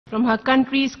from her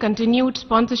country's continued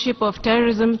sponsorship of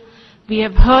terrorism, we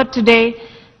have heard today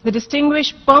the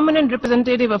distinguished permanent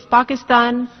representative of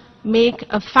Pakistan make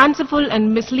a fanciful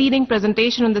and misleading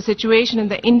presentation on the situation in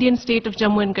the Indian state of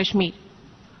Jammu and Kashmir.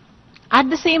 At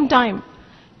the same time,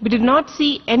 we did not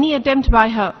see any attempt by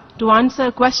her to answer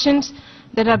questions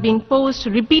that are being posed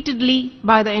repeatedly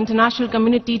by the international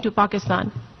community to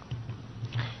Pakistan.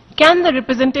 Can the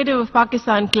representative of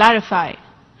Pakistan clarify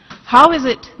how is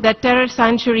it that terror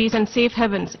sanctuaries and safe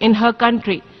havens in her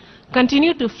country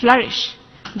continue to flourish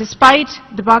despite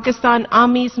the Pakistan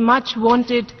Army's much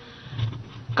wanted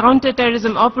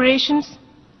counter-terrorism operations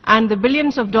and the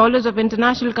billions of dollars of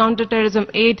international counter-terrorism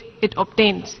aid it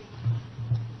obtains?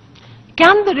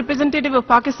 Can the representative of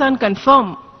Pakistan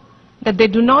confirm that they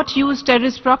do not use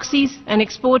terrorist proxies and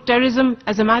export terrorism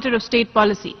as a matter of state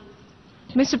policy?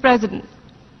 Mr. President,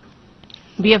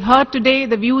 we have heard today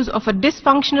the views of a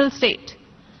dysfunctional state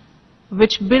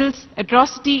which builds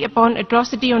atrocity upon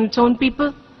atrocity on its own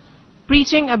people,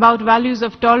 preaching about values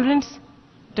of tolerance,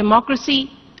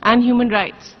 democracy, and human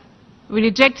rights. We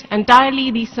reject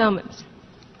entirely these sermons.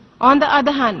 On the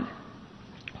other hand,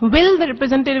 will the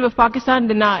representative of Pakistan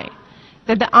deny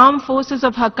that the armed forces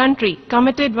of her country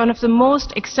committed one of the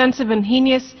most extensive and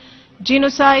heinous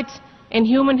genocides in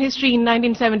human history in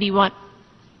 1971?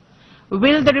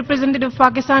 Will the representative of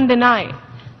Pakistan deny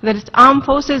that its armed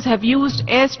forces have used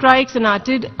airstrikes and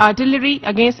artillery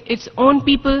against its own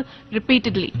people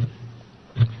repeatedly?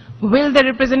 Will the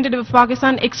representative of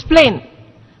Pakistan explain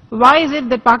why is it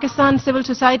that Pakistan's civil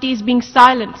society is being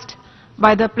silenced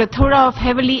by the plethora of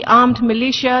heavily armed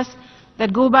militias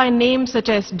that go by names such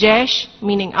as Jaish,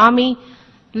 meaning army,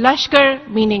 Lashkar,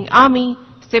 meaning army,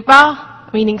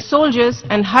 Sipah, meaning soldiers,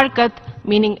 and Harkat,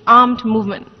 meaning armed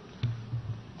movement?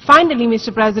 Finally,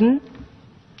 Mr. President,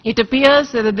 it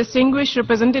appears that the distinguished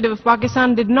representative of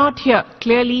Pakistan did not hear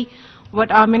clearly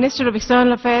what our Minister of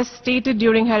External Affairs stated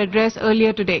during her address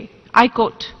earlier today. I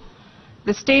quote,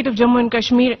 "The state of Jammu and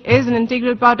Kashmir is an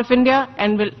integral part of India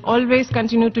and will always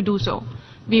continue to do so.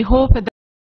 We hope that